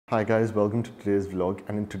Hi guys, welcome to today's vlog,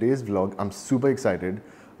 and in today's vlog I'm super excited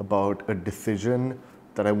about a decision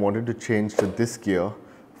that I wanted to change to this gear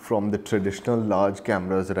from the traditional large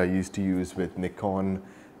cameras that I used to use with Nikon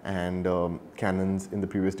and Canons in the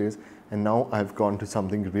previous days, and now I've gone to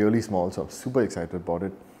something really small, so I'm super excited about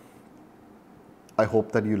it. I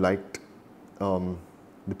hope that you liked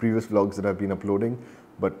the previous vlogs that I've been uploading,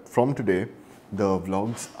 but from today the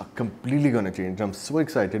vlogs are completely going to change. I'm so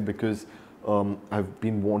excited because I've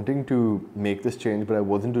been wanting to make this change, but I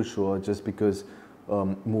wasn't too sure just because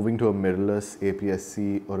moving to a mirrorless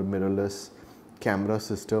APS-C or a mirrorless camera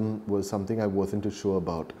system was something I wasn't too sure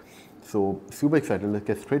about. So super excited. Let's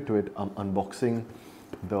get straight to it. I'm unboxing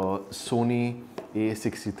the Sony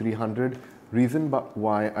a6300. Reason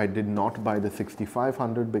why I did not buy the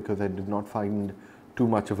 6500 because I did not find too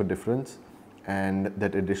much of a difference, and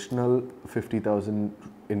that additional 50,000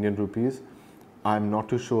 Indian rupees, I'm not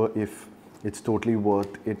too sure if it's totally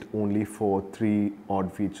worth it only for 3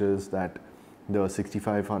 odd features that the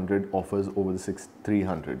 6500 offers over the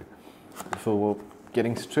 6300. So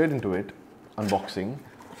getting straight into it, unboxing.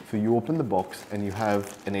 So you open the box and you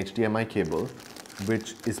have an HDMI cable,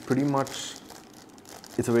 which is pretty much,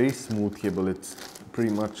 it's a very smooth cable. It's pretty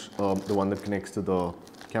much the one that connects to the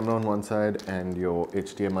camera on one side and your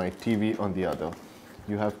HDMI TV on the other.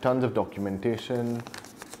 You have tons of documentation.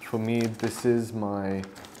 For me, this is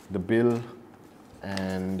the bill,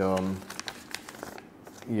 and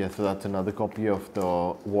yeah, so that's another copy of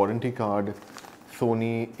the warranty card.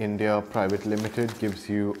 Sony India Private Limited gives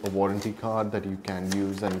you a warranty card that you can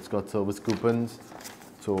use, and it's got service coupons.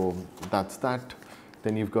 So that's that.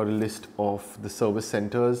 Then you've got a list of the service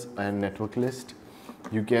centers and network list.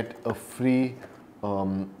 You get a free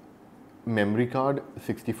memory card,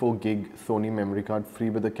 64 gig Sony memory card, free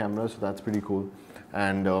with the camera, so that's pretty cool.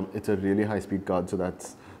 And it's a really high speed card, so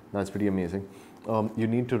that's pretty amazing. You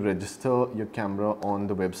need to register your camera on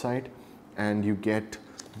the website, and you get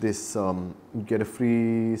this you get a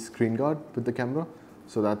free screen guard with the camera,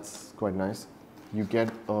 so that's quite nice. You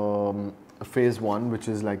get a phase 1, which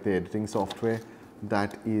is like the editing software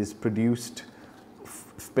that is produced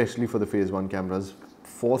especially for the phase 1 cameras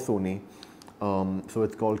for Sony. So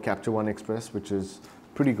it's called Capture One Express, which is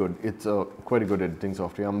pretty good. It's quite a good editing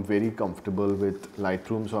software. I'm very comfortable with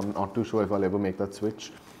Lightroom, so I'm not too sure if I'll ever make that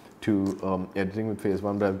switch to editing with phase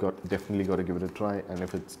 1, but I've definitely got to give it a try, and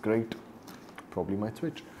if it's great, probably might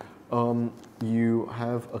switch. You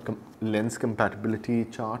have a lens compatibility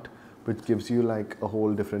chart, which gives you like a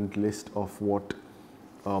whole different list of what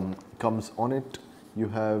comes on it. You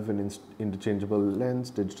have an interchangeable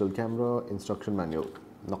lens, digital camera, instruction manual.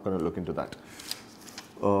 Not going to look into that.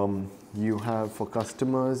 You have, for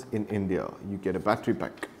customers in India, you get a battery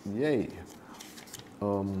pack. Yay!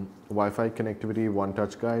 Wi-Fi connectivity, one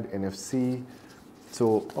touch guide, NFC.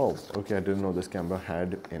 So, oh, okay, I didn't know this camera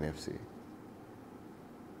had NFC.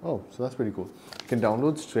 Oh, so that's pretty cool. You can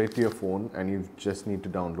download straight to your phone, and you just need to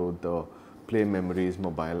download the Play Memories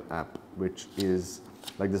mobile app, which is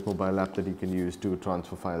like this mobile app that you can use to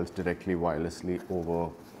transfer files directly wirelessly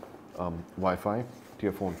over Wi-Fi to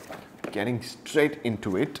your phone. Getting straight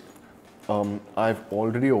into it, I've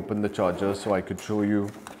already opened the charger so I could show you.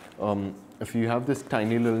 If you have this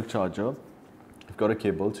tiny little charger, you've got a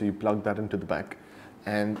cable, so you plug that into the back,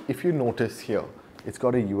 and if you notice here, it's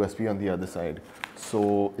got a USB on the other side.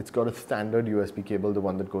 So it's got a standard USB cable, the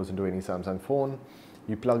one that goes into any Samsung phone.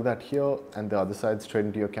 You plug that here, and the other side straight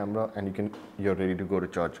into your camera, and you're ready to go to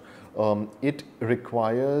charge. It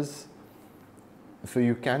requires, so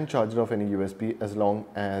you can charge it off any USB as long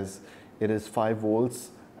as it is 5 volts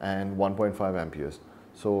and 1.5 amperes.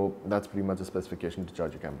 So that's pretty much the specification to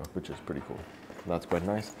charge your camera, which is pretty cool. That's quite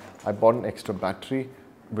nice. I bought an extra battery,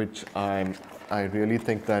 which I really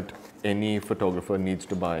think that any photographer needs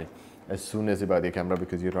to buy as soon as you buy the camera,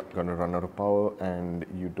 because you're going to run out of power and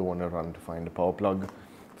you don't want to run to find a power plug.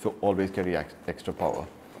 So always carry extra power.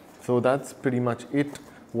 So that's pretty much it.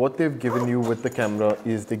 What they've given you with the camera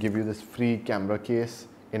is they give you this free camera case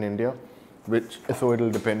in India, so it'll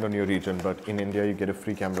depend on your region, but in India you get a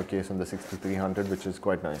free camera case on the 6300, which is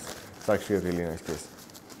quite nice. It's actually a really nice case,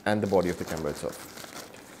 and the body of the camera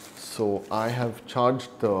itself. So I have charged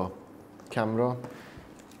the camera,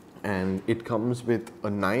 and it comes with a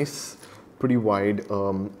nice, pretty wide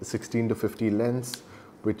 16 to 50 lens,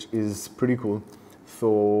 which is pretty cool.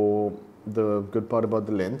 So the good part about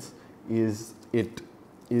the lens is it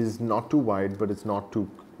is not too wide, but it's not too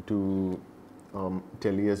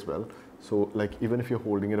telly as well. So like even if you're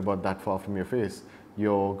holding it about that far from your face,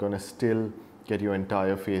 you're gonna still get your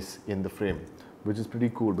entire face in the frame, which is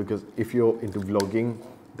pretty cool, because if you're into vlogging,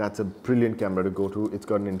 that's a brilliant camera to go to. It's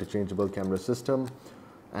got an interchangeable camera system.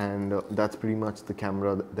 and that's pretty much the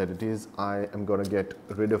camera that it is. I am gonna get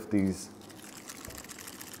rid of these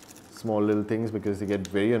small little things because they get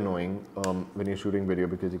very annoying when you're shooting video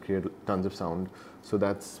because you create tons of sound. So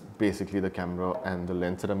that's basically the camera and the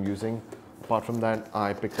lens that I'm using. Apart from that,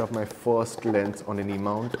 I picked up my first lens on an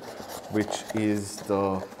E-mount, which is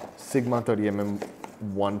the Sigma 30mm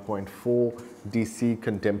 1.4 DC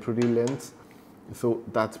contemporary lens. So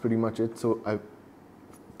that's pretty much it. So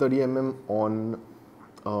 30mm on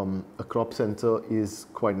a crop sensor is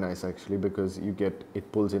quite nice actually, because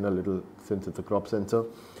it pulls in a little since it's a crop sensor.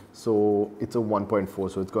 So it's a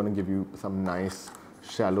 1.4, so it's going to give you some nice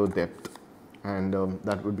shallow depth, and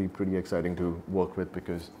that would be pretty exciting to work with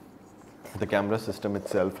because the camera system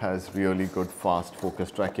itself has really good fast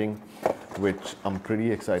focus tracking, which I'm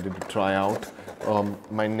pretty excited to try out.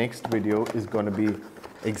 My next video is going to be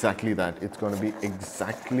exactly that. It's going to be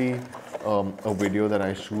exactly a video that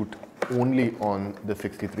I shoot only on the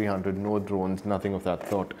 6300, no drones, nothing of that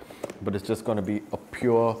sort, but it's just going to be a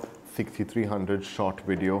pure 6300 shot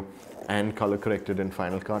video and color corrected in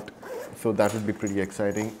Final Cut. So that would be pretty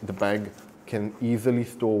exciting. The bag can easily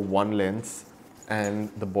store one lens and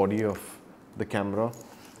the body of the camera,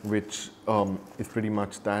 which is pretty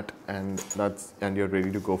much that, and you're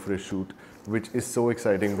ready to go for a shoot, which is so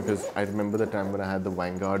exciting because I remember the time when I had the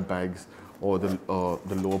Vanguard bags or the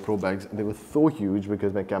lower pro bags. They were so huge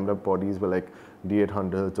because my camera bodies were like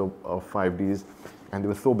D800s or 5Ds, and they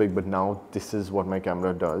were so big, but now this is what my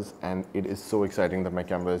camera does, and it is so exciting that my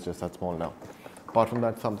camera is just that small now. Apart from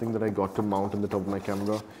that, something that I got to mount on the top of my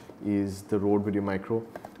camera is the Rode Video Micro,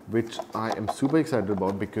 which I am super excited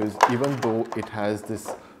about because even though it has this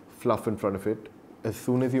fluff in front of it, as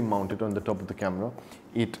soon as you mount it on the top of the camera,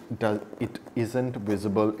 it isn't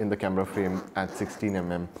visible in the camera frame at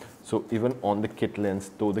 16mm. So even on the kit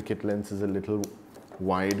lens, though the kit lens is a little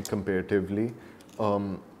wide comparatively,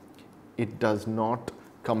 it does not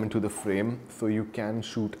come into the frame, so you can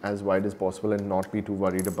shoot as wide as possible and not be too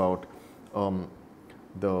worried about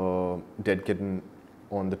the dead kitten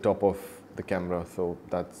on the top of the camera. So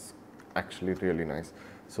that's actually really nice.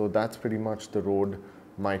 So that's pretty much the Rode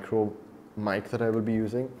Micro mic that I will be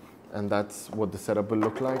using, and that's what the setup will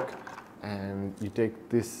look like. And you take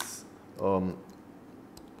this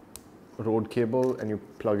Rode cable and you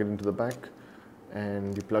plug it into the back,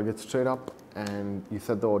 and you plug it straight up, and you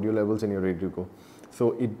set the audio levels and you're ready to go.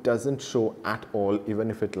 So it doesn't show at all, even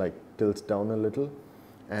if it like tilts down a little,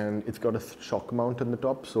 and it's got a shock mount on the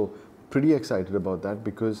top. So pretty excited about that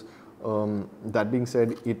because that being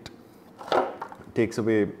said, it takes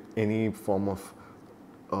away any form of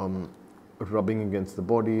rubbing against the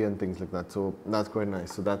body and things like that. So that's quite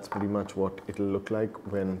nice. So that's pretty much what it'll look like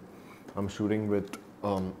when I'm shooting with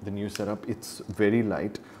the new setup. It's very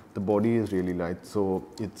light. The body is really light, so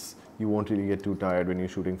you won't really get too tired when you're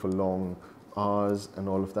shooting for long hours and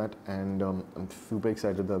all of that. And I'm super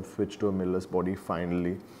excited that I've switched to a mirrorless body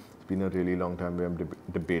finally. It's been a really long time where I'm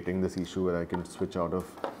debating this issue where I can switch out of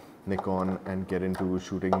Nikon and get into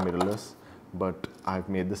shooting mirrorless, but I've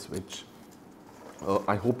made the switch.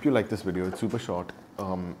 I hope you like this video. It's super short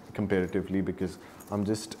comparatively because I'm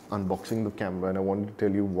just unboxing the camera, and I wanted to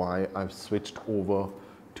tell you why I've switched over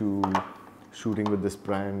to shooting with this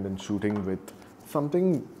brand and shooting with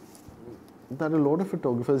something that a lot of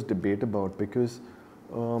photographers debate about, because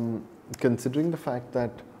considering the fact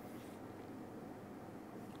that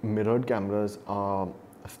mirrored cameras are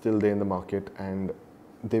still there in the market and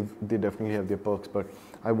they definitely have their perks, but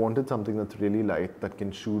I wanted something that's really light, that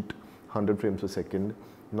can shoot 100 frames per second,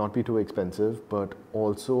 not be too expensive, but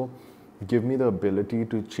also give me the ability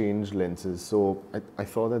to change lenses. So I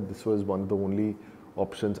thought that this was one of the only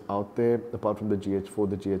options out there, apart from the GH4,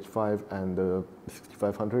 the GH5 and the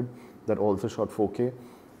 6500 that also shot 4K.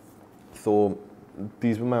 So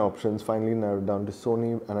these were my options. Finally narrowed down to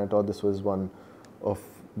Sony, and I thought this was one of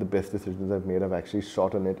the best decisions I've made. I've actually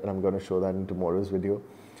shot on it, and I'm going to show that in tomorrow's video.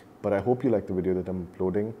 But I hope you like the video that I'm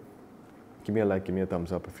uploading. Give me a like, give me a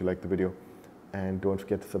thumbs up if you like the video, and don't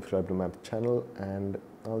forget to subscribe to my channel, and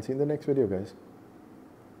I'll see you in the next video, guys.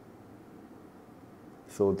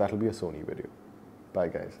 So that'll be a Sony video. Bye,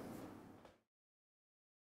 guys.